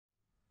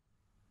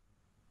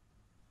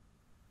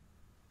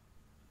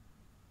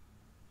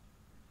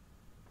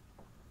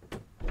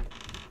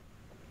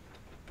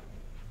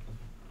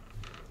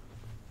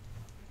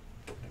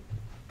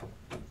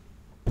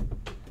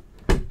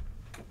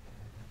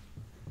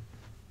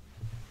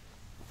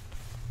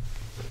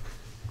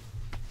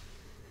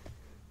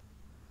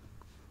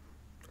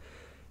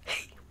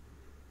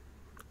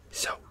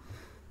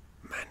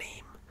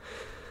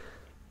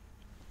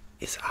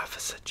is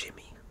Officer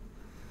Jimmy.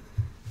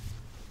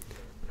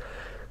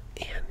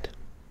 And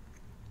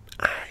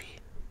I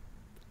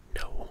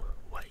know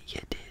what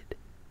you did.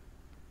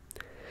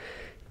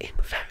 In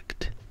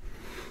fact,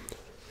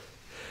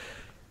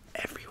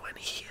 everyone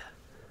here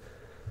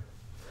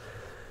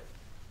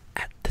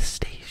at the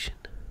station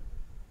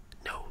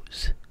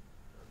knows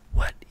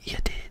what you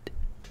did.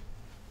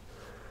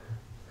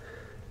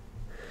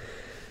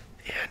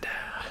 And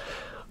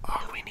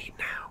all we need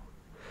now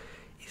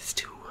is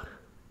to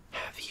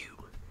have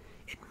you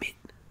admit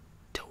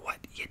to what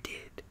you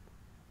did.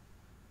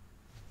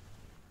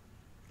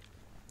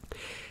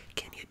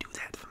 Can you do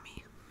that for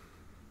me?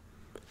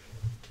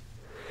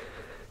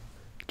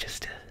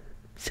 Just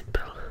a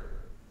simple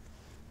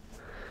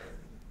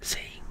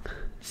saying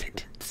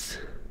sentence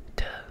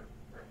to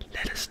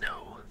let us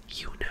know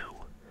you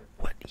know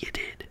what you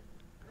did.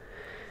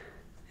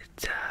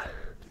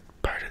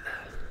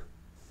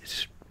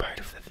 It's part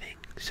of the thing,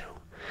 so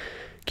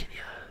can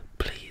you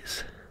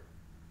please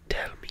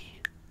tell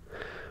me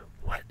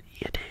what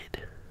you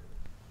did?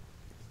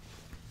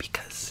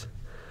 Because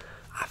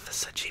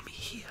Officer Jimmy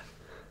here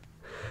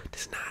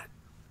does not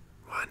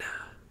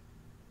wanna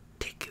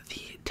take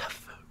the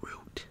tough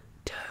route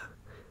to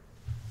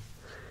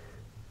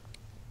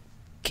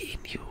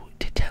getting you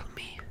to tell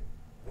me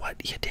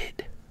what you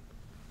did.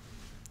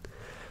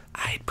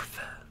 I'd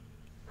prefer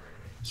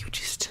you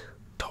just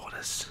told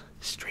us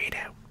straight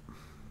out.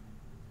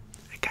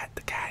 I got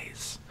the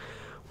guys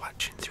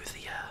watching through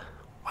the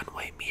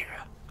one-way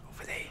mirror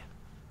over there.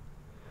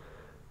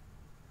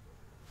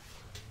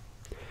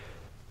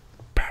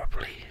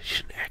 Probably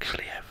shouldn't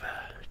actually have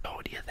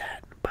told you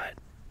that, but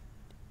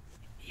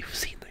you've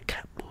seen the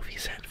cop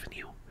movies, haven't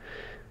you?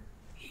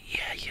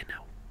 Yeah, you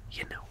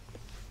know.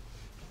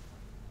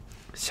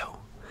 So,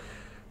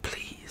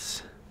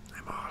 please,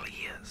 I'm all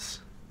ears.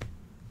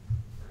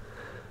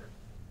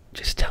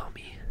 Just tell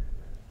me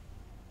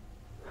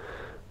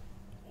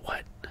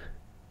what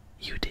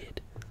you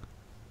did.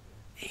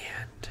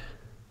 And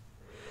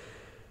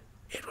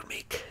it would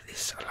make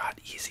this a lot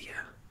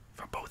easier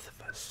for both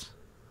of us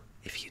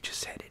if you just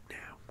said it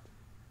now.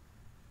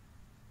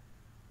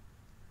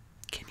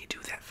 Can you do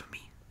that for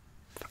me?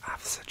 For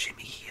Officer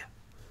Jimmy here?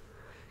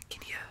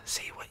 Can you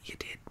say what you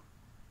did?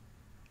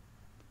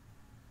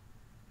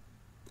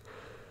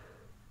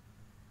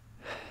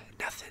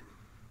 Nothing.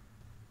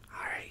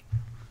 Alright.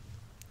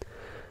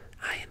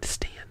 I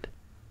understand.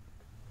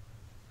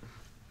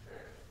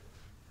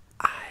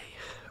 I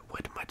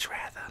would much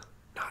rather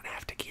not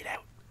have to get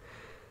out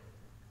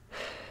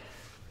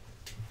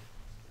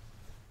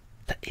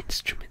the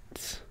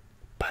instruments,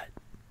 but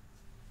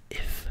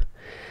if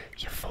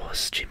you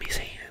force Jimmy's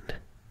hand,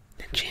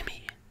 then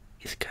Jimmy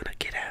is gonna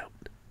get out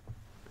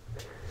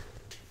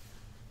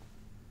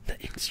the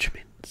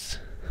instruments.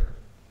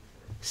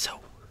 So,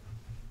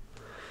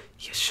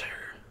 you sure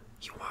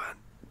you want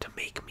to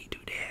make me do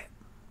that?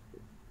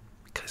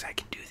 Because I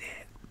can do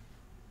that.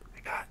 I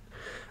got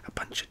a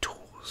bunch of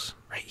tools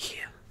right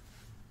here.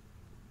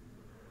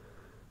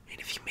 And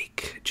if you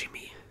make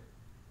Jimmy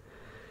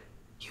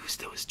use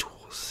those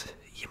tools,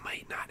 you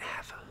might not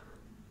have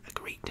a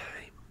great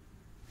time.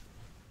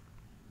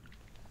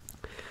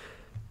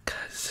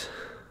 'Cause,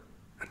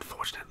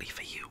 unfortunately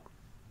for you,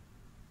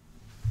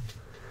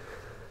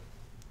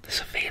 the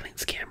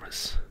surveillance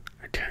cameras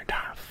are turned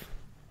off.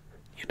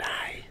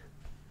 And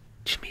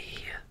Jimmy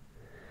here,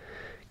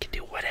 can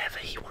do whatever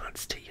he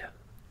wants to you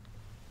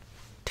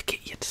to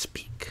get you to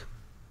speak.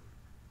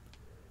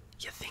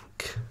 You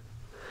think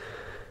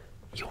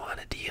you want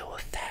to deal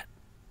with that?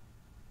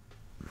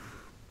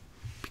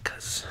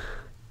 Because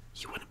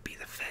you wouldn't be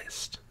the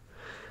first.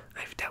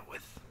 I've dealt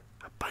with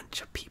a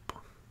bunch of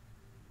people.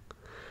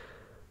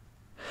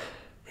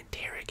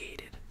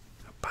 Interrogated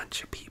a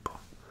bunch of people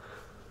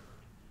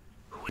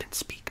who wouldn't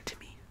speak to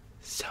me.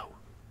 So,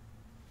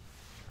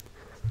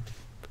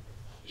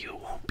 you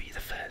won't be the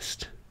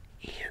first,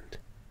 and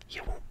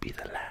you won't be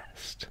the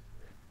last.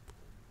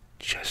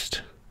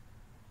 Just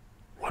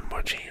one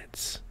more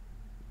chance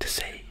to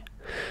say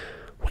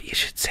what you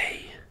should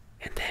say,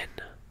 and then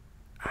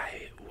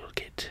I will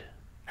get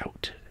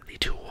out the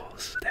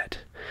tools that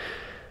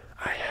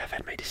I have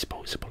at my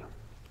disposal.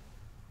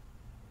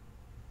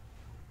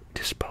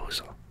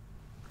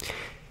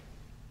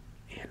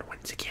 And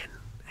once again,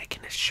 I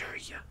can assure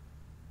you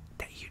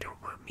that you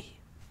don't want me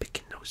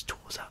picking those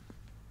tools up.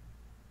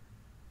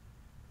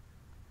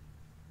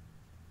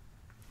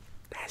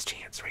 Last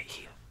chance right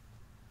here.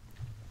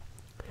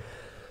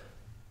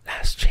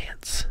 Last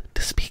chance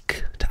to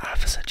speak to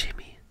Officer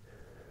Jimmy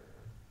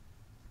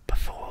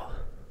before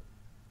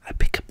I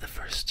pick up the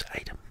first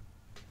item.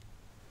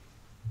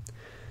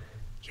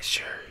 You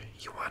sure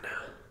you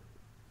wanna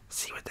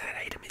see what that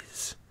item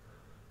is?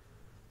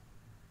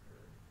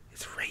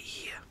 It's right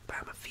here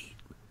by my feet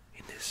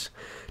in this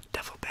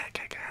duffel bag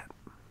I got.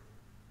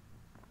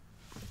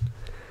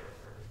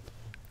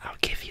 I'll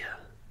give you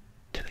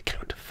to the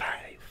count of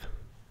 5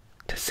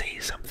 to say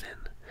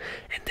something,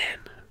 and then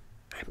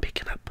I'm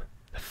picking up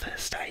the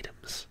first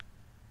items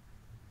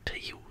to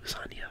use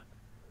on you.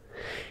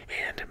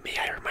 And may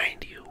I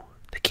remind you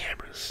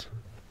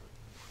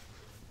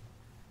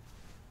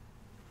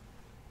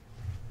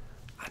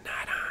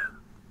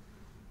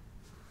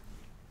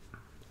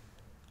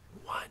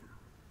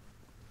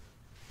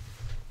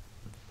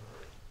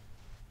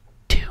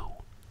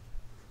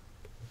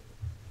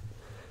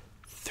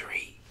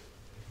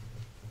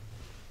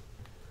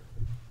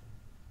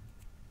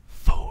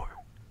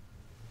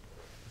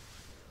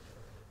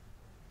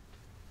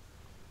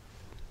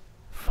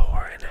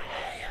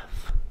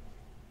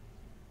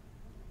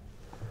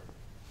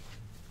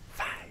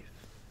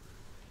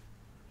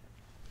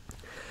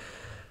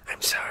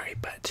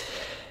but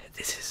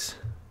this is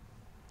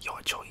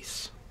your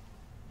choice.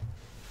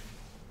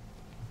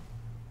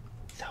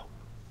 So,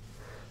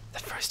 the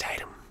first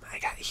item I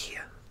got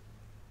here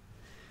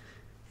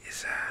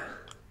is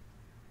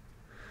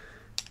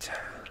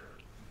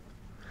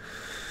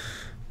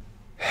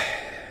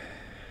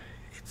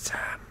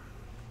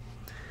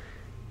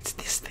it's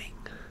this thing.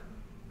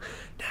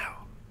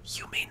 Now,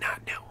 you may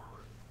not know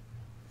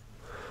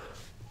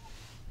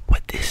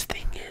what this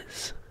thing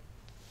is.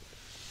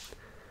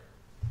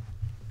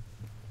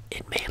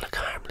 It may look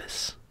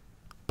harmless,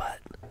 but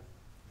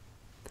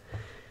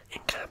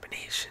in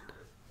combination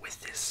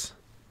with this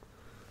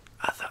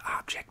other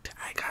object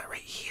I got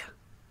right here,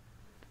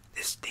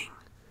 this thing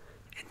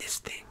and this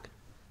thing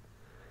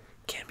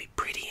can be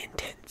pretty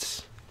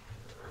intense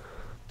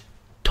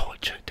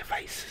torture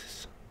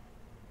devices.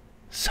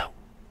 So,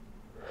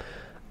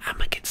 I'm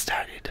gonna get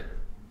started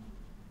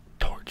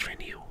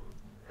torturing you.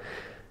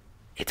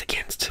 It's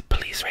against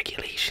police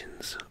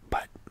regulations,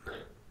 but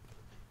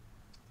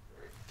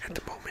at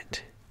the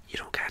moment, you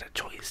don't got a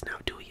choice now,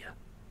 do you?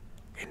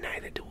 And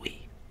neither do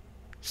we.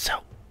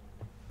 So,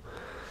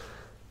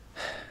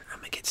 I'm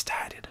gonna get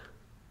started.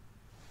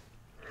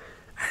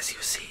 As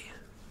you see,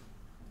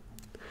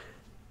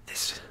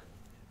 this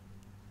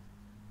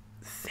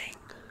thing,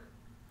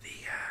 the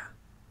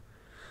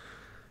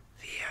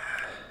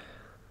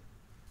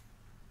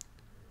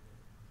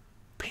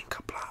pink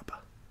blob,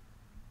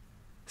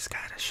 it's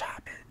got a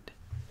sharp end.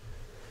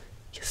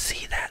 You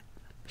see that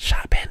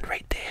sharp end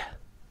right there?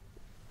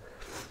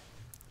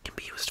 Can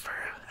be used for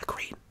a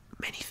great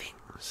many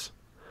things.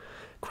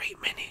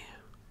 Great many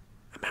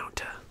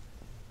amount of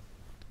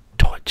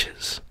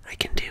torches I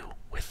can do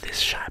with this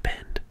sharp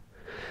end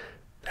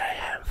that I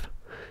have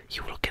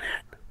you looking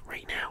at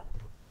right now.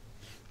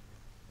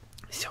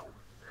 So,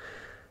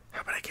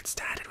 how about I get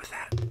started with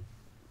that?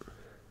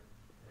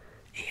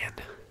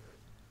 And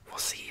we'll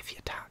see if you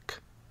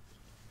talk.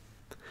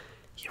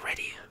 You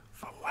ready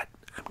for what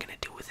I'm gonna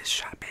do with this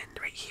sharp end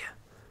right here?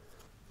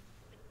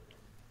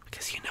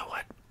 Because you know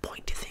what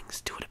pointy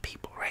things do to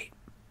people, right?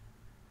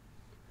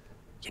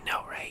 You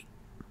know, right?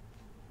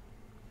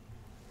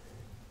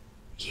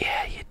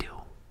 Yeah, you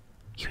do.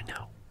 You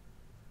know.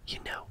 You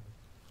know.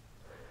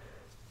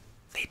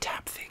 They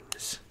tap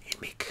things and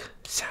make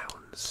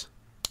sounds.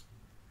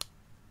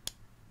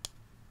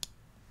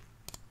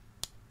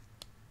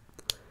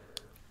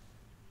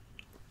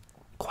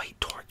 Quite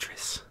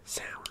torturous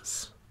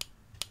sounds,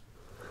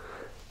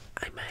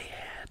 I may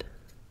add.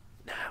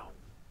 Now,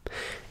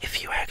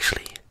 if you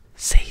actually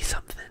say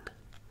something,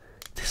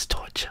 this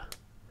torture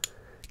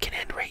can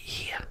end right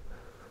here.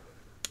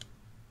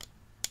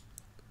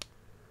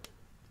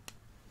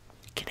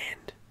 It can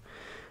end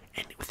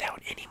and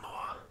without any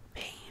more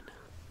pain.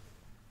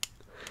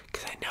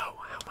 Because I know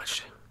how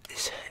much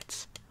this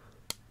hurts.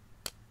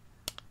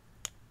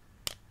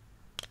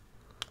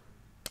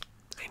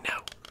 I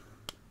know.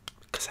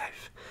 Because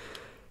I've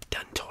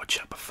done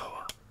torture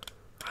before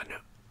on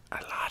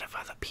a lot of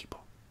other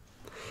people.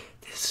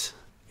 This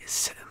is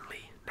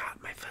certainly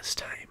not my first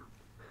time,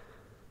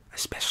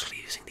 especially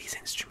using these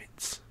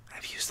instruments.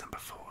 I've used them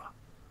before.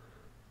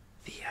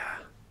 The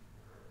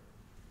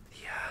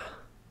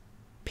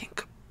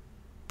pink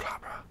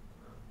blobber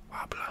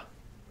wobbler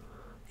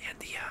and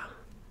the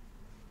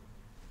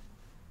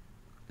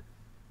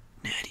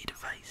nerdy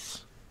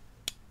device.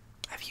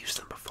 I've used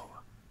them before.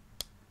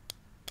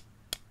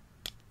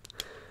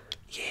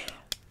 Yeah,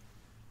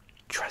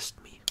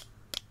 trust me.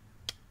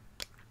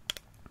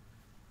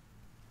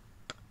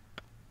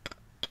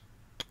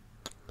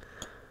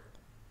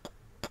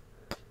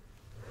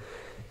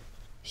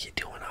 You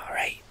doing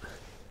alright?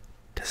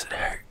 Does it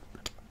hurt?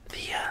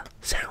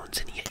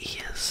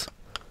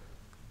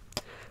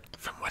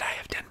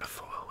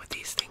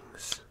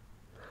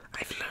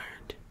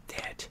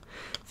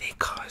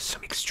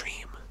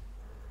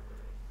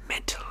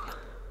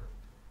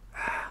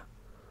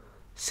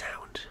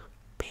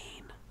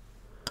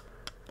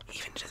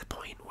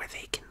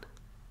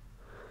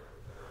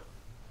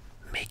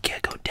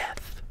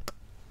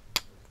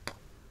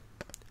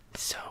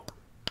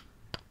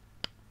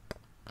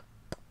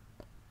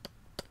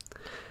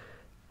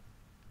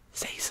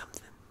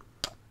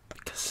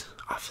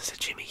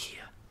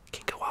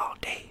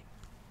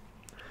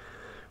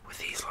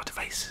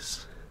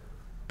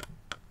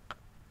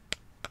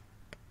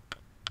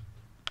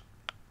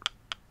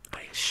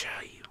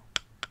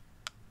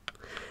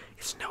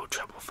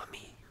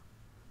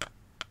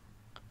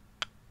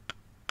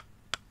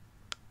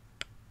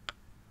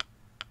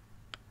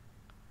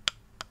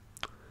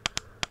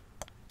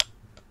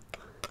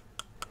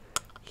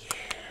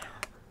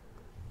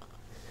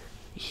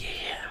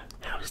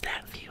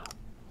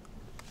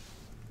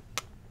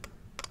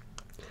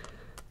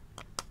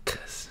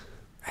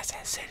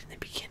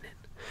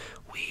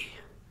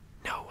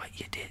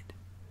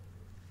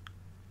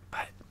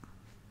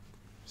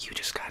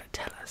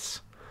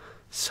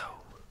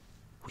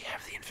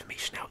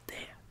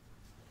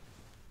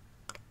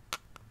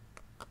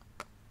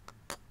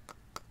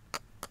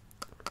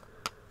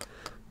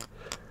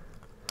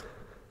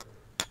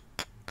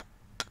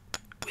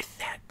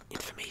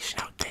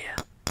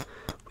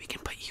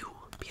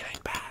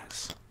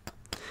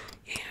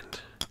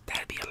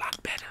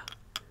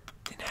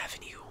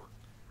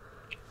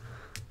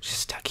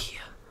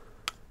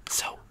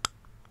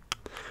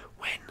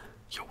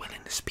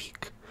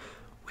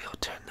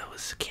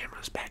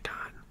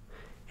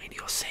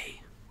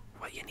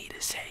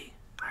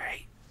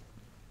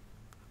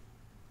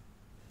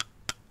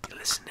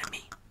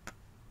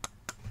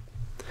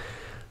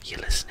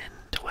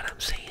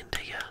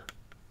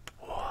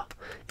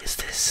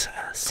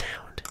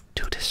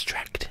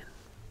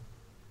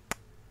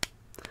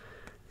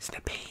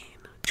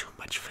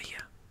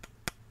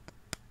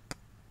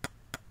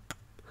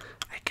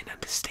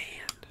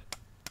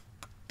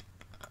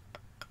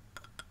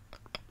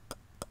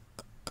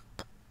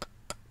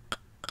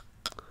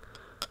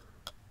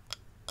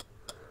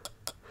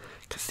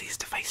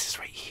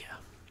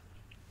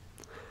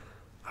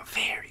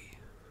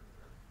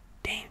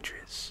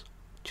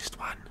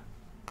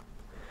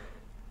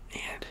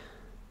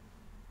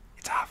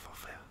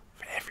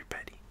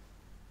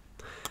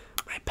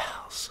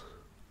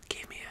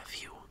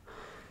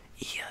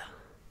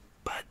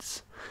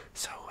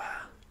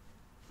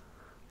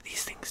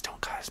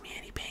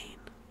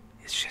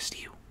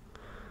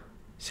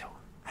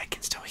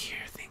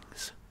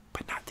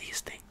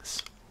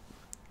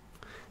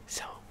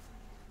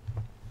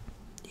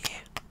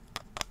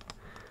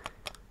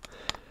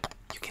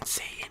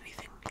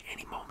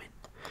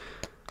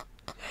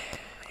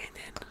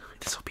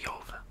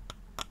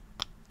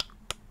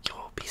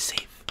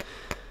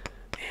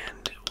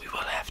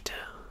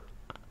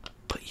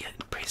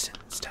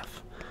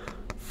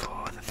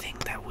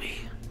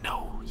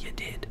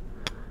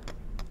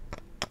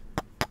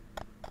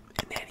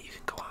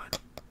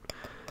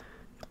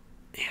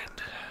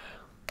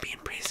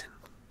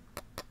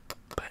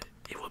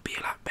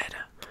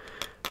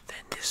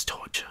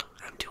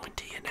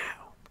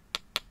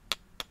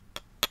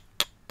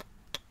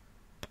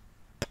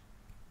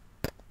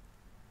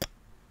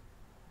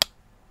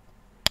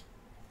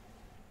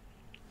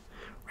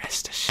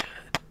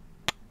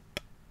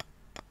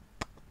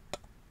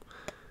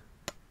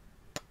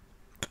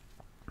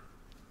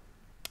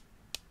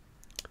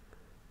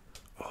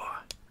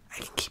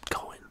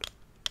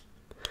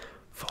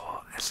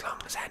 as long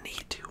as I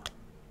need to.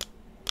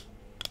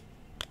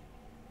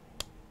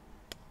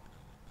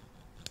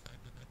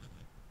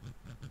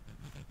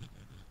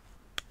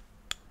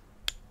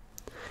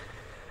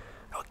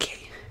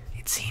 Okay,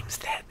 it seems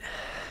that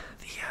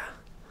the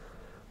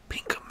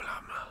pinkum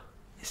llama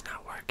is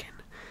not working,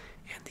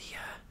 and the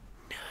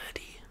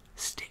nerdy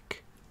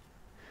stick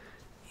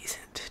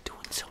isn't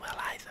doing so well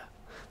either.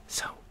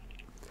 So,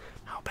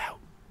 how about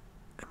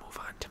I move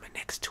on to my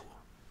next tool?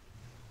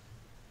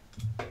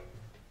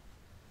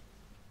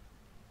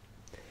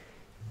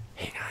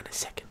 Hang on a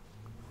second,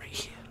 right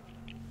here.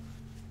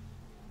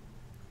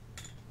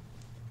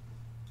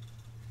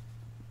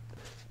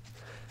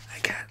 I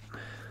got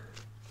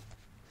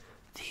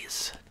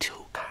these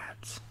two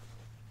cards.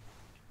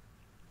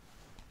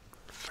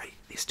 Right,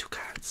 these two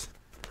cards.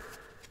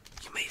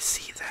 You may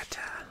see that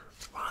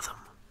one of them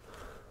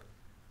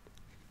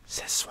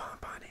says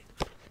swamp on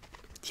it.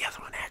 The other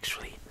one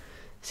actually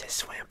says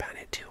swamp on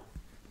it too.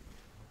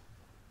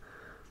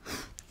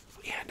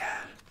 And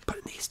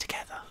putting these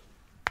together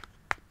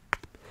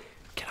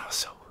can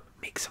also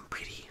make some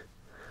pretty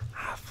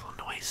awful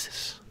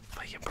noises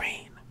for your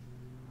brain.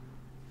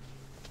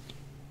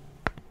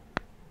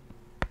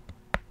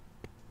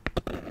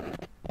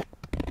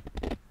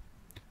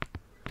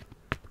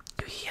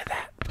 You hear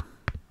that?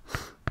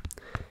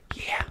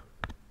 Yeah,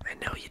 I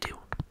know you do.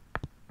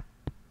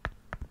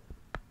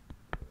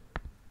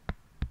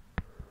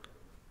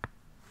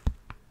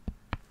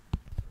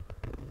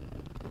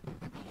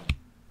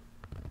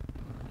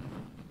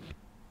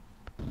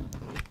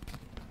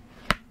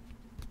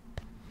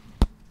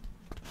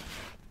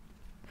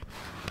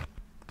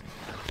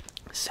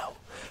 So,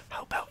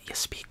 how about you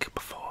speak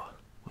before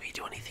we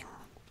do anything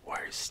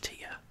worse to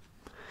you?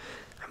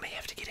 I may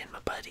have to get in my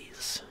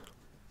buddies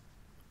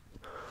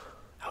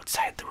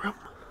outside the room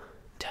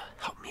to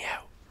help me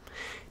out,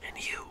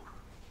 and you,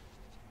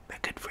 my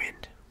good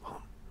friend,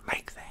 won't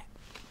like that.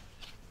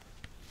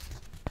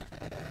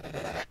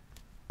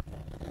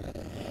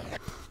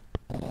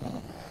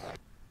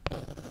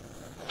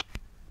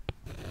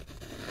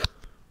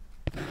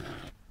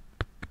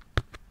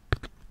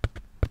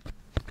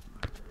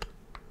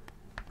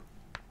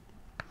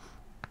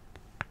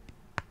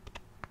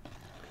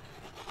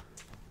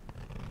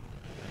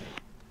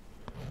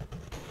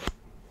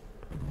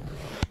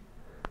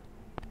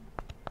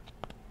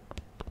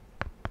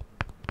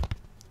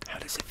 How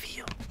does it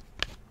feel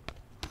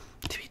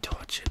to be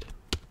tortured?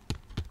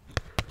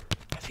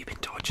 Have you been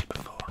tortured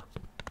before?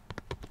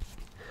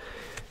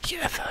 You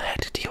ever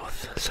had to deal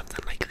with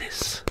something like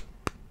this?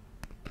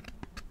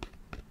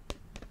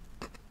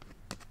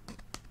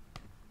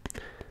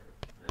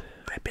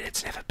 I bet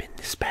it's never been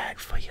this bad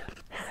for you,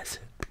 has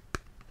it?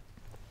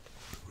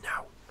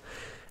 No,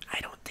 I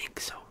don't think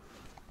so.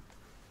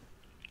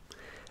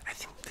 I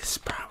think this is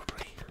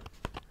probably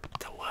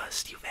the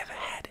worst you've ever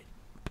had it.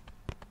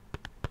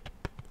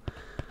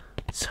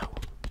 So,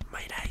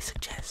 might I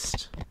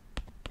suggest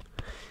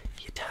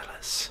you tell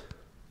us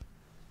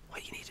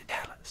what you need to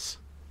tell us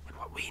and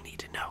what we need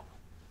to know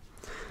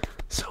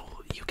so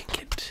you can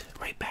get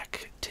right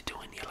back to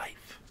doing your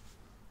life.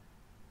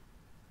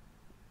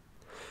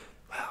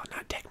 Well,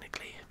 not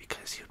technically,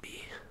 because you'd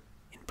be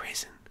in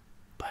prison,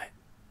 but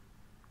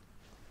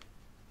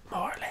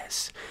more or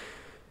less,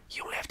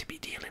 you won't have to be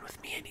dealing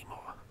with me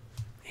anymore.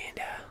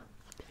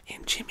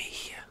 And Jimmy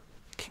here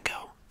can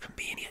go from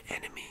being your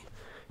enemy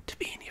to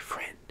being your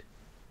friend.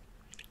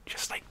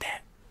 Just like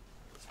that.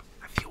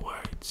 A few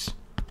words.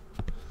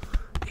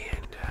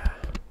 And,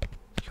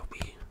 you'll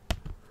be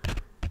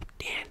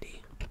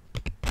dandy.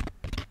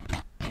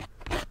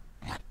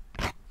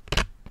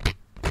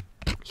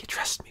 You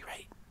trust me,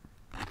 right?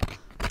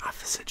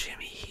 Officer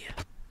Jimmy here.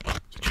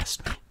 You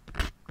trust me?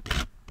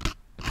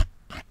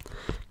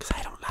 'Cause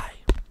I don't lie.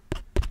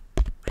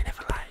 I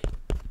never lie.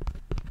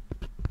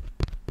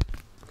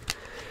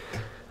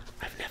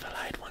 I've never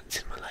lied once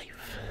in my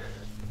life.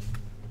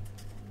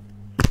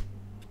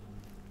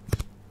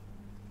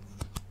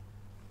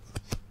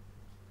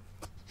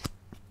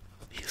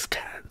 These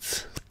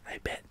cards, I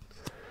bet,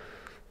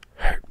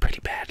 hurt pretty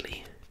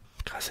badly,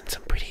 causing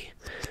some pretty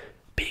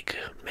big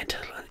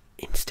mental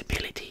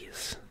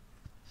instabilities.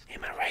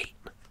 Am I right?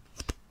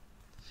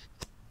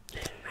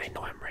 I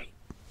know I'm right.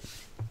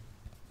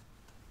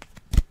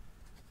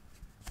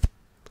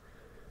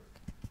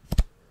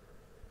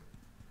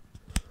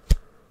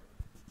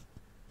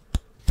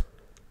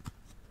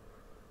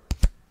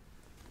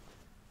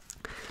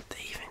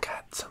 They even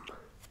got some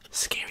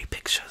scary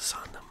pictures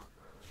on them.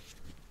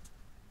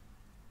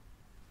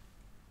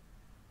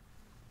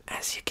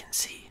 As you can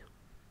see,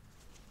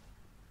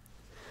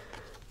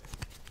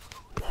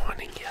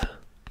 warning you,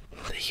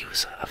 the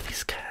user of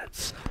these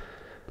cards,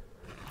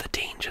 the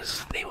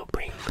dangers they will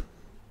bring.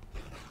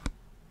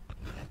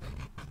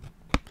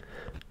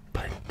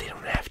 But they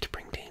don't have to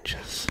bring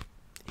dangers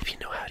if you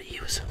know how to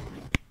use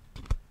them.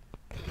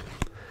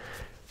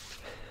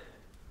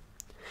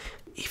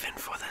 Even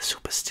for the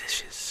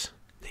superstitious,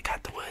 they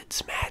got the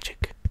words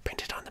magic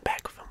printed on the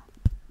back of them.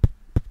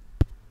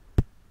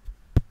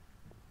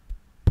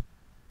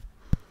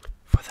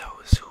 For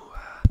those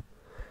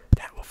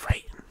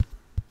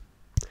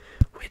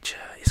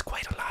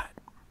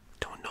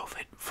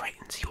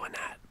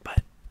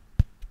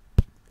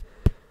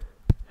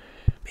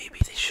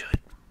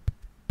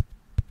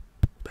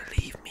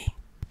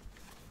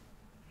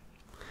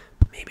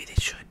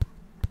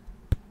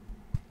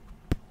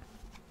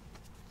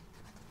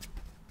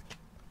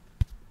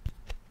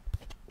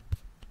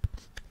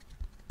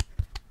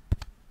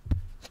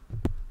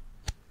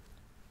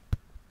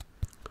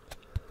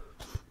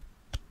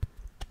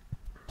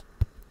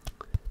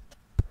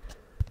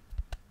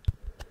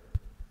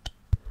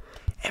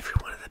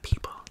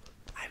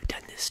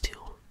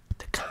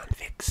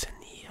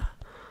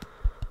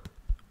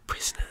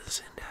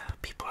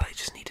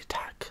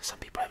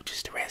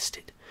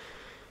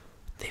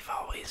they've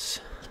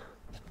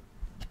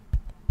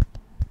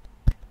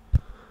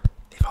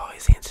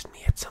always answered me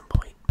at some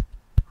point.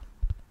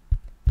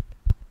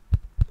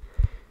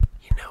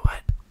 You know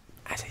what?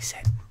 As I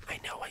said, I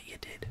know what you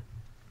did.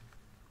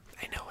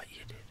 I know what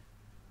you did.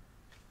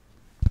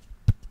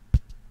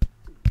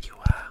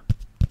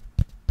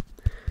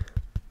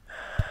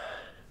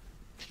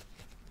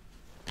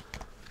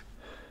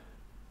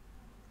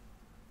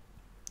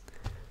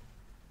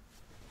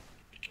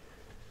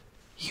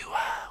 You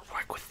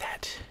work with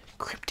that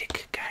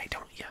cryptic guy,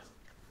 don't you?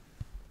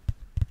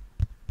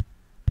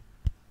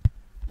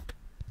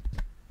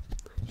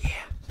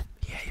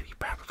 Yeah, you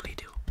probably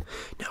do.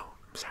 No,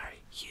 I'm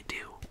sorry, you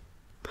do.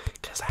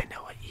 'Cause I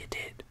know what you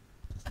did.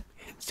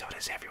 And so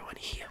does everyone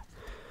here.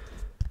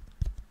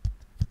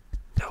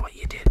 Know what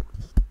you did.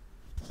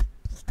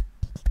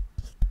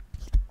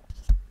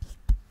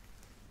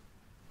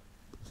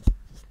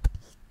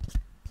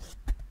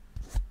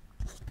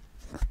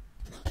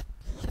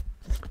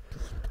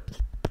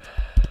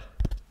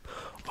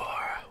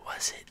 Or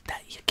was it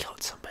that you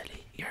killed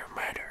somebody? You're a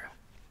murderer,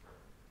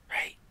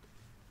 right?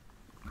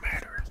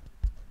 Murderer.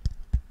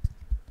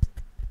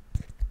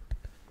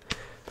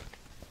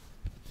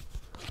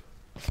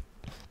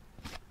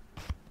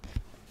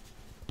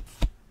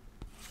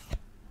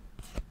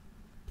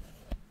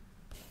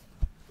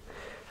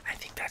 I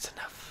think that's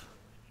enough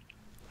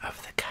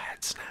of the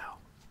cards now.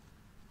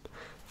 I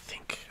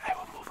think I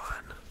will move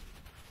on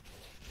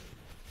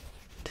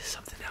to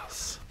something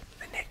else.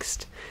 The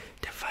next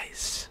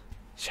device,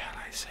 shall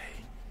I say.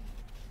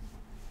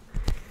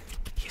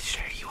 You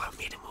sure you want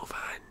me to move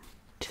on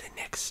to the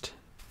next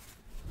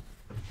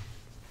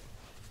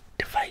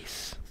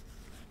device?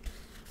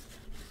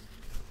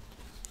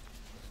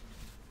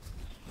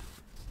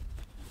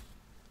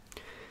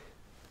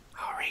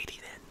 Alrighty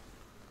then.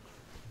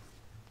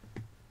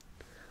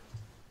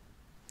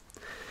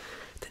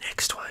 The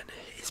next one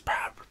is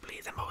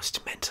probably the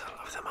most mental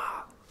of them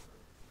all.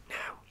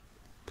 Now,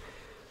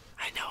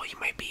 I know you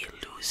might be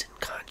losing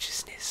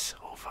consciousness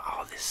over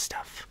all this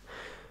stuff,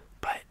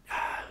 but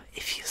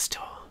if you're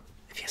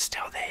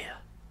still there,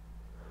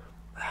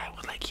 I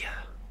would like you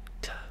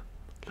to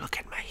look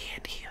at my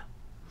hand here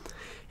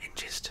and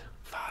just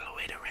follow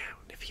it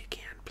around if you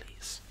can,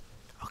 please.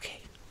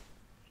 Okay.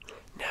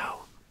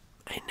 Now,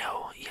 I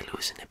know you're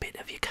losing a bit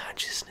of your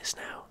consciousness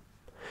now,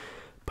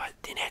 but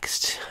the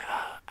next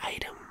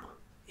item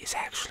is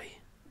actually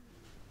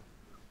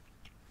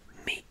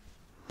me.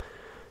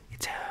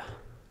 It's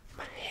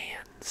my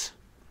hands.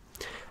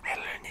 I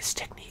learned this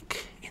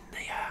technique in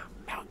the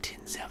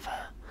mountains of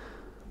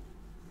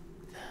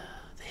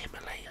the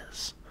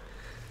Himalayas.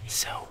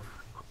 So,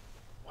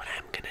 what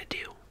I'm gonna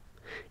do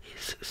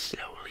is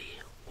slowly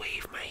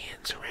wave my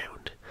hands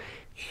around,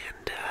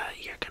 and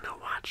you're gonna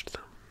watch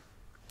them.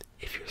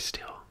 If you're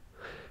still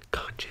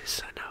conscious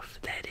enough,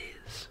 that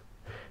is.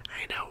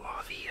 I know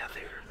all the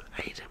other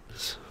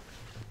items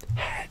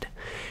had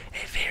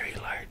a very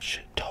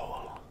large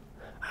toll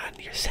on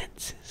your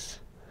senses,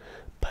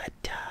 but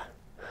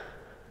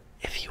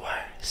if you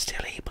are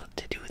still able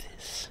to do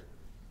this,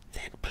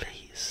 then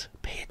please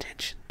pay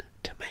attention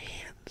to my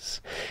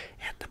hands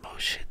and the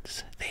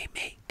motions they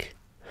make.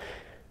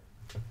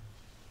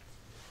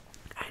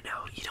 I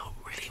know you don't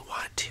really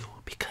want to,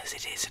 because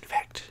it is in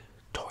fact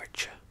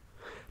torture,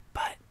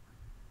 but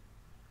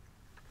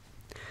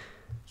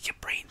your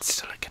brain's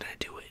still gonna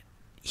do it,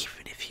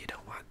 even if you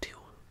don't want to.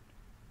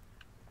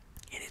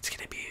 And it's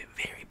gonna be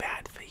very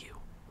bad for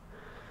you.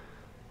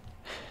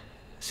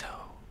 So,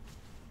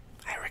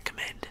 I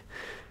recommend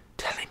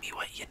telling me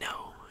what you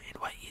know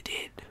and what you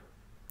did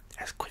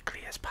as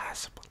quickly as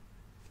possible,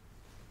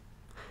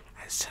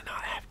 as to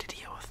not have to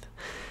deal with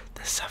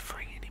the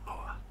suffering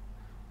anymore.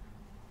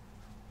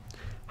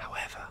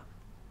 However,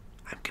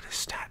 I'm gonna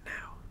start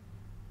now,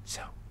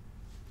 so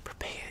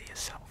prepare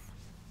yourself,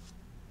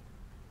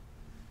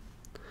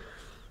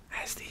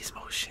 as these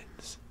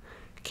motions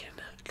can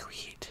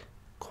create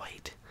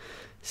quite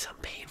some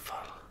painful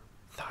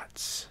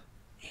thoughts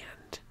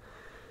and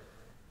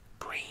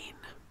brain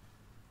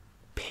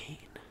pain.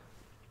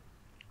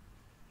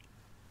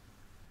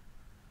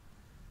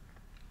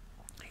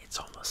 It's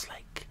almost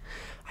like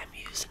I'm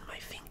using my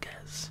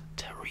fingers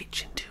to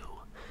reach into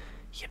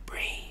your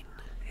brain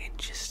and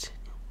just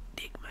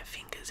dig my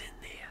fingers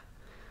in there,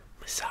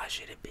 massage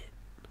it a bit,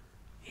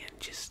 and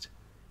just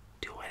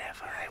do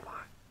whatever I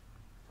want.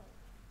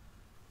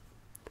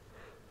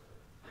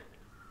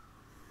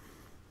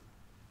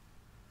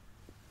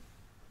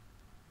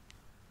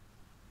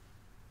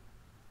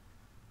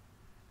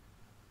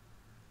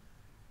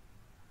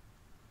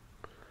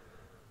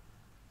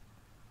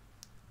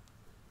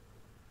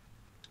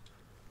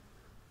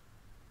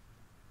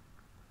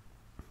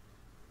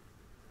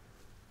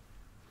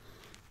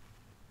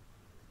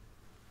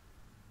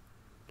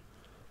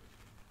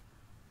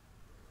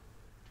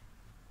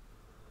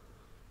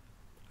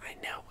 I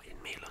know it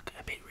may look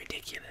a bit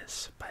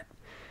ridiculous, but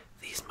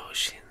these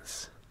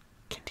motions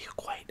can do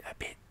quite a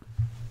bit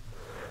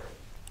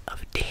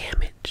of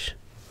damage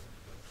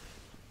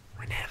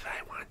whenever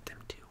I want them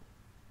to.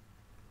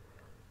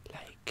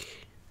 Like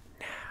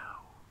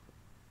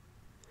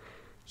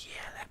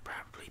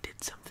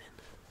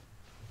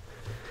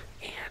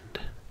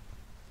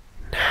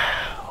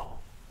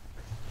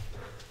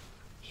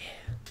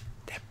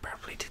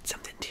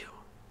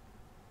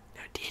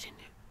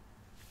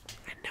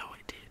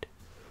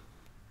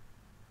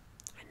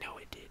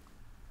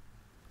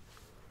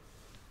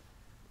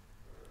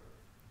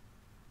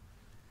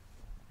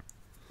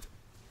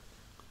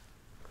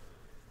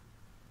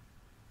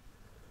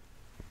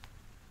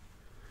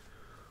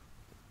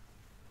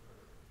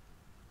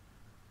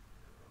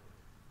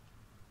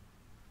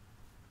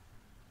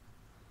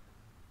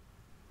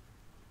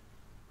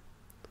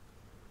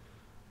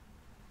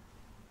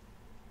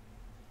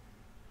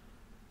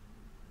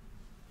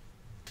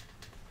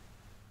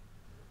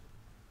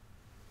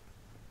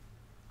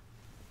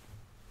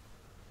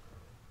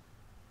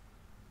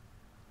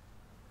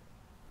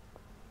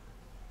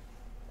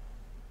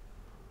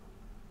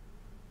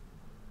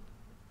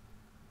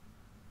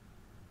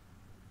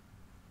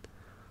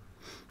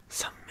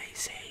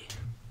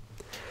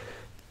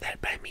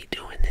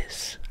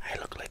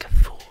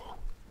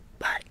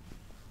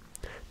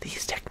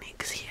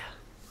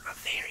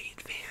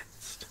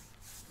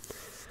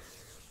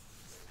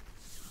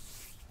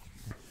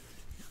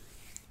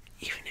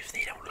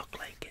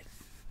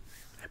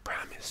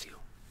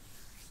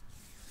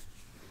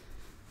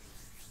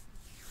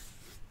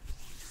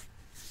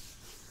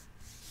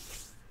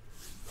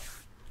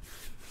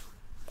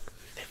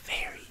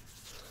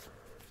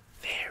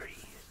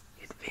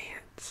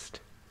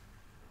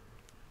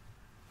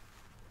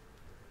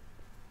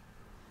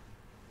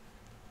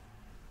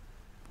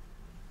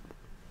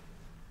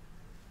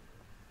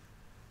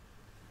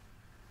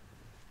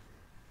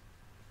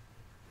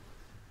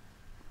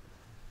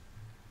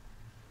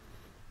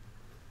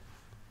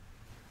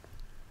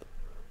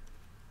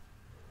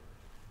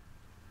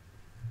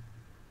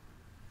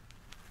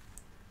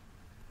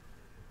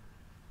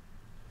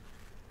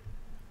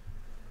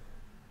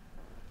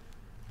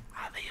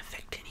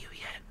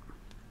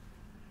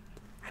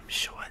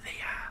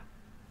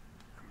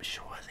I'm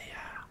sure they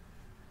are.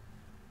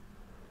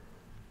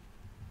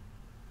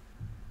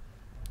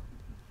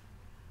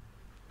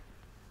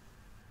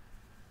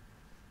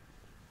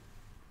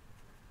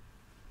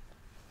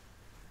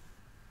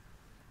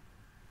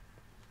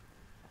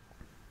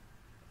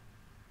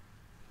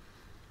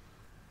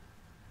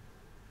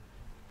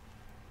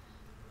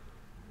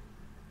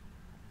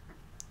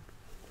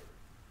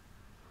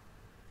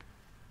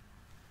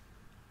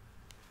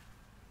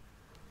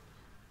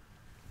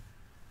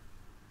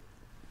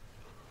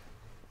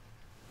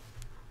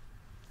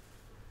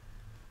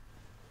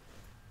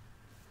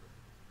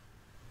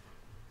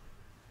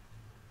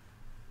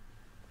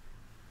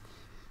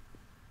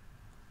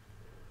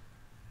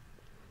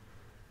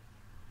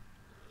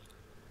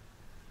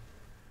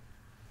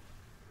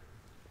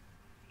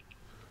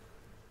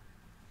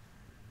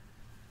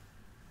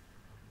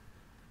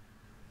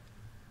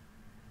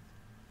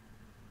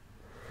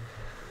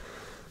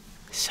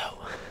 So,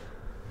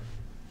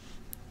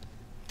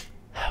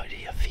 how do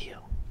you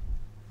feel?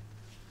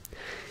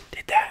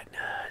 Did that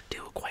do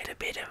quite a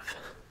bit of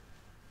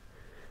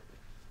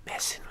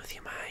messing with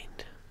your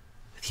mind,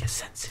 with your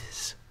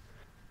senses?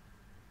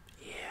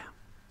 Yeah.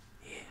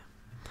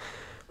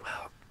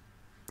 Well,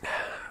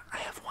 I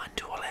have one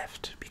tool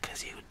left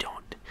because you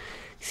don't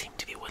seem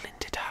to be willing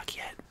to talk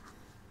yet.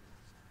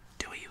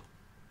 Do you?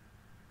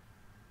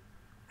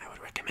 I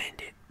would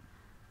recommend it.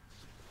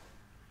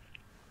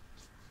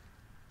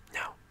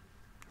 No.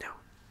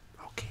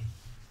 Okay.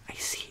 I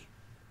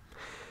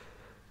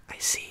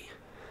see.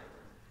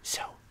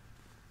 So,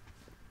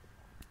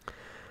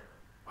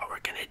 what we're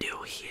gonna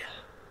do here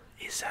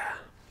is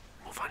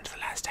move on to the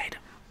last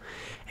item.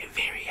 A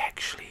very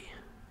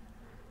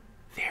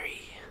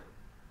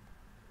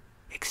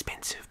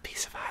expensive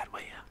piece of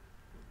hardware.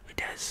 It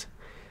does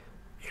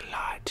a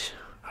lot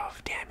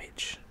of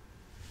damage.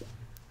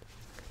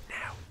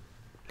 Now,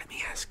 let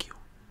me ask you,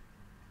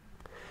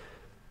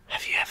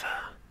 have you ever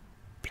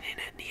been in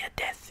a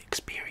near-death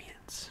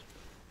experience?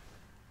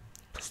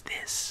 Because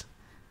this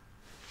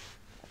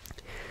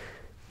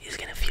is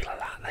gonna feel a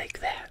lot like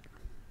that.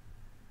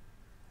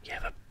 You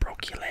ever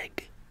broke your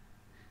leg?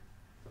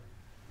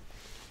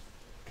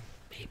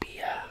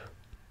 Maybe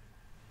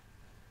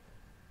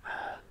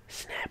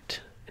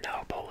snapped an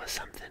elbow or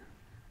something.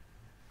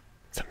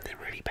 Something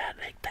really bad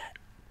like that.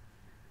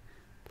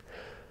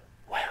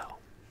 Well,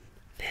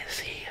 this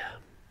here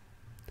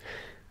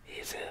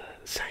is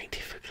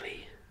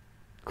scientifically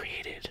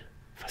created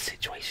for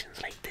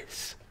situations like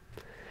this,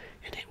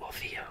 and it will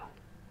feel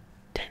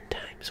 10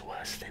 times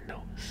worse than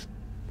those.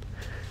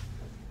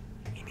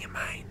 In your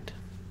mind,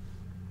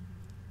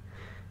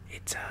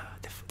 it's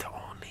the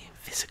only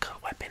physical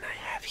weapon I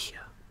have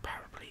here,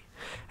 probably,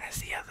 as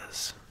the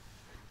others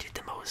did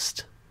the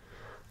most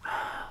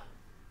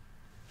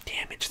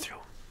damage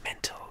through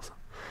mental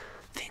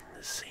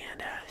things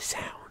and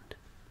sound.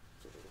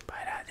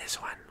 But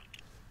this one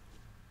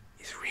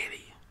is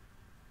really,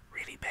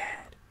 really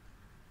bad.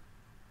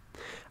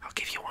 I'll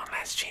give you one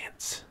last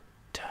chance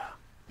to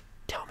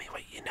tell me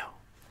what you know.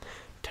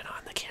 Turn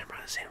on the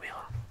cameras and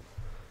we'll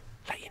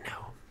let you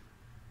know.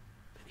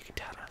 And you can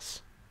tell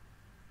us.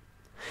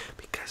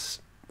 Because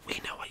we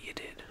know what you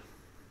did.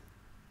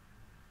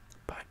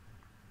 But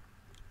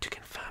to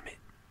confirm it,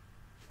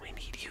 we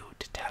need you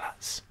to tell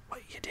us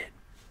what you did.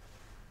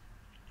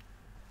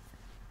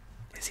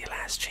 It's your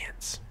last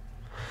chance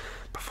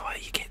before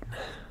you get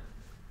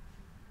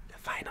the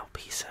final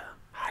piece of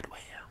hardware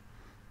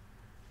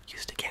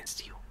used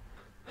against you.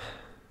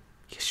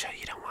 You sure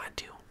you don't want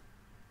to?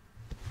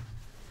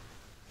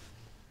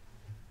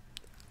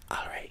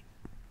 Alright,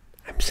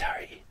 I'm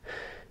sorry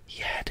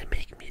you had to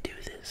make me do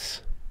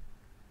this,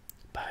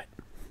 but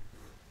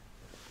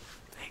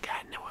I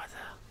got no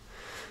other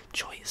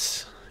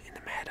choice in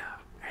the matter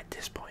at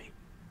this point.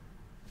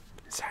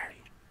 Sorry.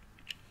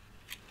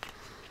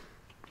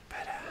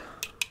 But,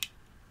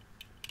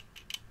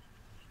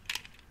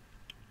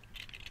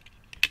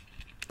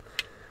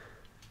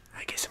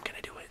 I guess I'm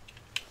gonna do it.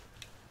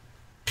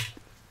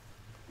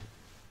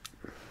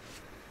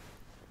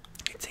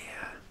 It's a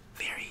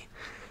very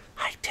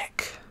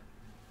high-tech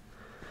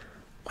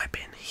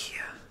weapon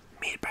here,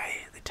 made by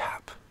the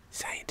top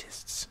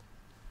scientists.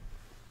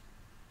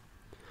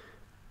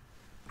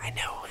 I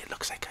know it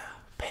looks like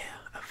a pair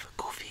of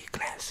goofy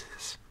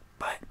glasses,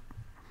 but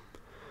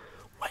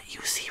what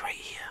you see right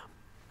here,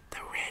 the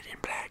red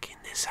and black in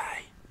this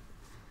eye,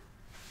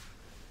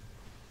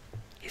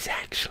 is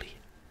actually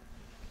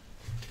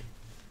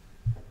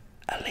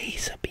a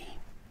laser beam.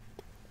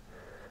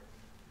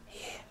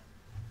 Yeah.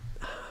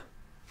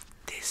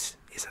 This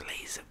is a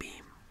laser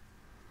beam.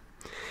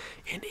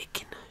 And it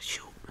can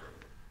shoot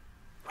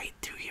right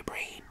through your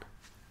brain,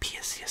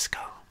 pierce your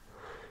skull,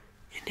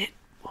 and it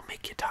will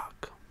make you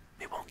talk.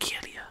 It won't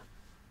kill you,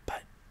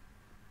 but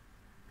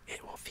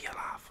it will feel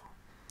awful.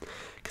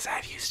 Because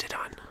I've used it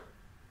on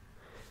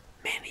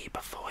many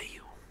before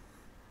you.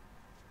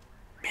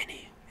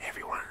 Many,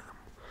 every one of them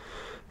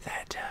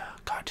that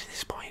got to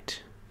this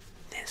point.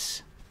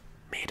 This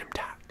made them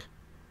talk,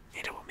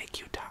 and it will make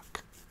you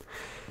talk.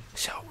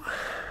 So,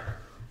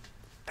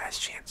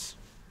 last chance.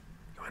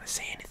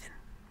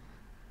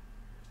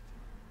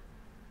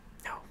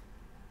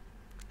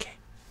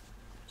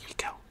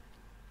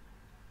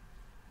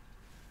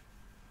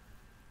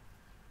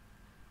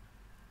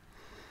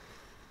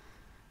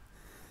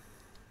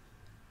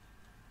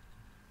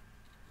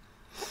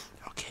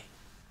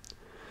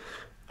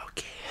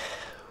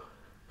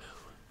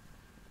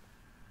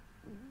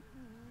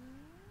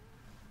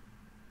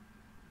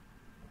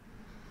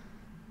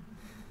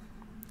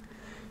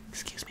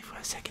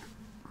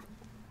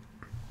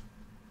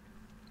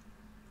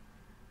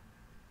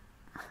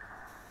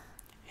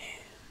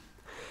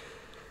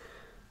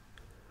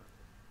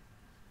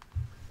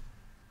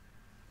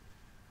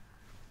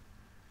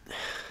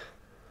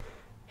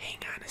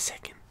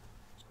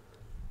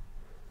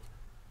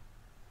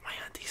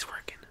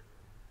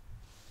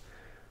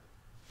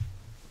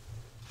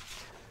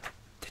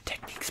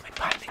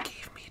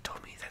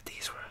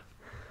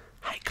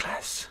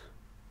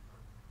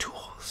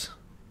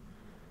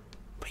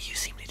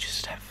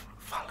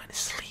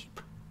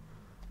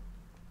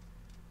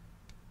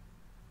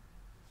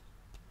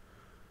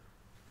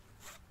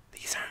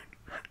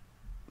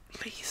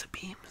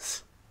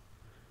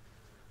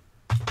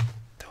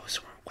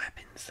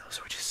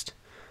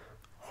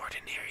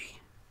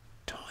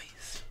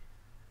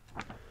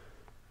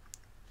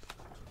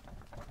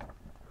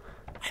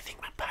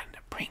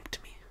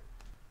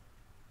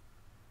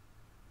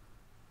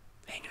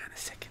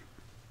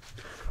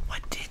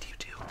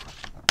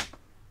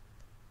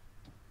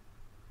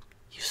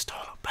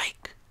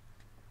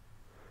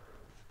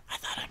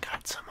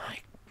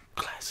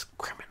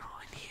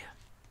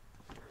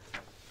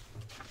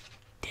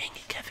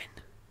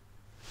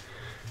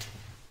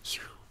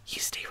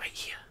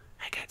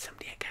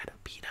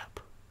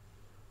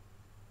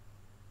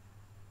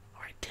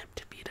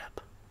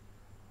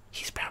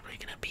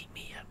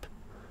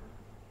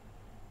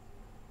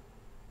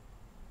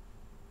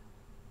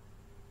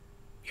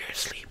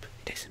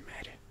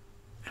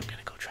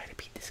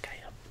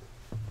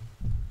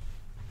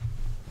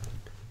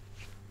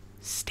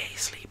 stay